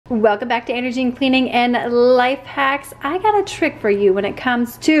Welcome back to Energy and Cleaning and Life Hacks. I got a trick for you when it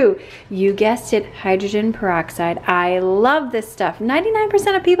comes to, you guessed it, hydrogen peroxide. I love this stuff.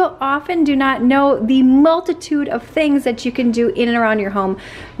 99% of people often do not know the multitude of things that you can do in and around your home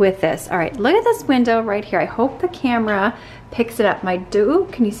with this. All right, look at this window right here. I hope the camera picks it up.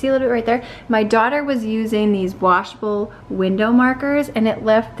 Can you see a little bit right there? My daughter was using these washable window markers and it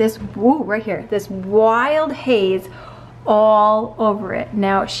left this, right here, this wild haze all over it.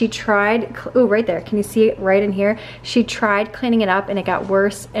 Now she tried, right there, can you see it right in here? She tried cleaning it up and it got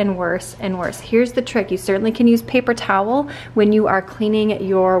worse and worse and worse. Here's the trick. You certainly can use paper towel when you are cleaning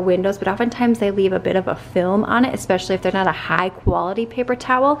your windows, but oftentimes they leave a bit of a film on it, especially if they're not a high quality paper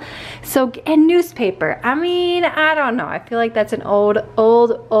towel. So, and newspaper. I mean, I don't know. I feel like that's an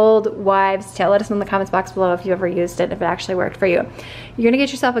old wives' tale. Let us know in the comments box below if you ever used it, if it actually worked for you. You're gonna get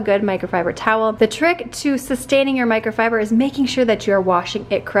yourself a good microfiber towel. The trick to sustaining your microfiber is making sure that you're washing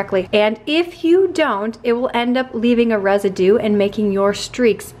it correctly. And if you don't, it will end up leaving a residue and making your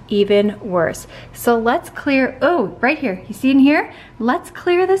streaks even worse. So let's clear, right here, you see in here? Let's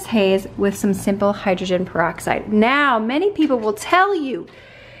clear this haze with some simple hydrogen peroxide. Now, many people will tell you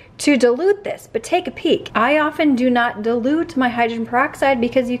to dilute this, but take a peek. I often do not dilute my hydrogen peroxide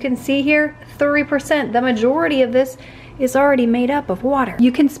because you can see here, 3%, the majority of this is already made up of water.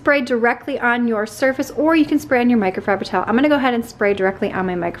 You can spray directly on your surface or you can spray on your microfiber towel. I'm gonna go ahead and spray directly on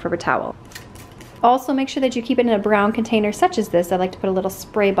my microfiber towel. Also, make sure that you keep it in a brown container such as this. I like to put a little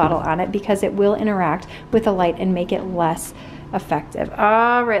spray bottle on it because it will interact with the light and make it less effective.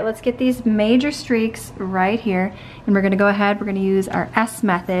 All right, let's get these major streaks right here. And we're gonna go ahead, we're gonna use our S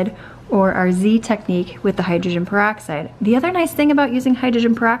method or our Z technique with the hydrogen peroxide. The other nice thing about using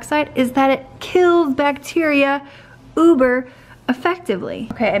hydrogen peroxide is that it kills bacteria uber effectively.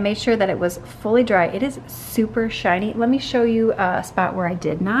 Okay, I made sure that it was fully dry. It is super shiny. Let me show you a spot where I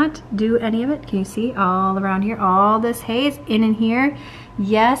did not do any of it. Can you see all around here? All this haze in here.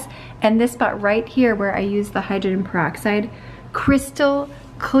 Yes, and this spot right here where I used the hydrogen peroxide, crystal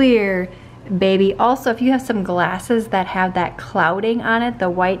clear, baby. Also, if you have some glasses that have that clouding on it, the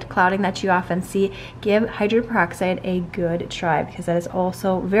white clouding that you often see, give hydrogen peroxide a good try because that is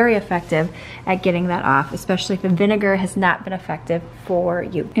also very effective at getting that off, especially if the vinegar has not been effective for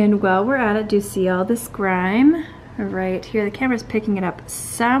you. And while we're at it, do you see all this grime? Right here, the camera's picking it up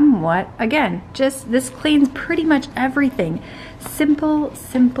somewhat. Again, just this cleans pretty much everything. Simple,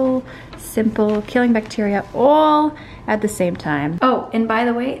 simple, simple, killing bacteria all at the same time. Oh, and by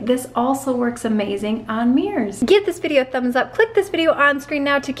the way, this also works amazing on mirrors. Give this video a thumbs up, click this video on screen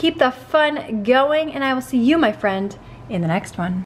now to keep the fun going, and I will see you, my friend, in the next one.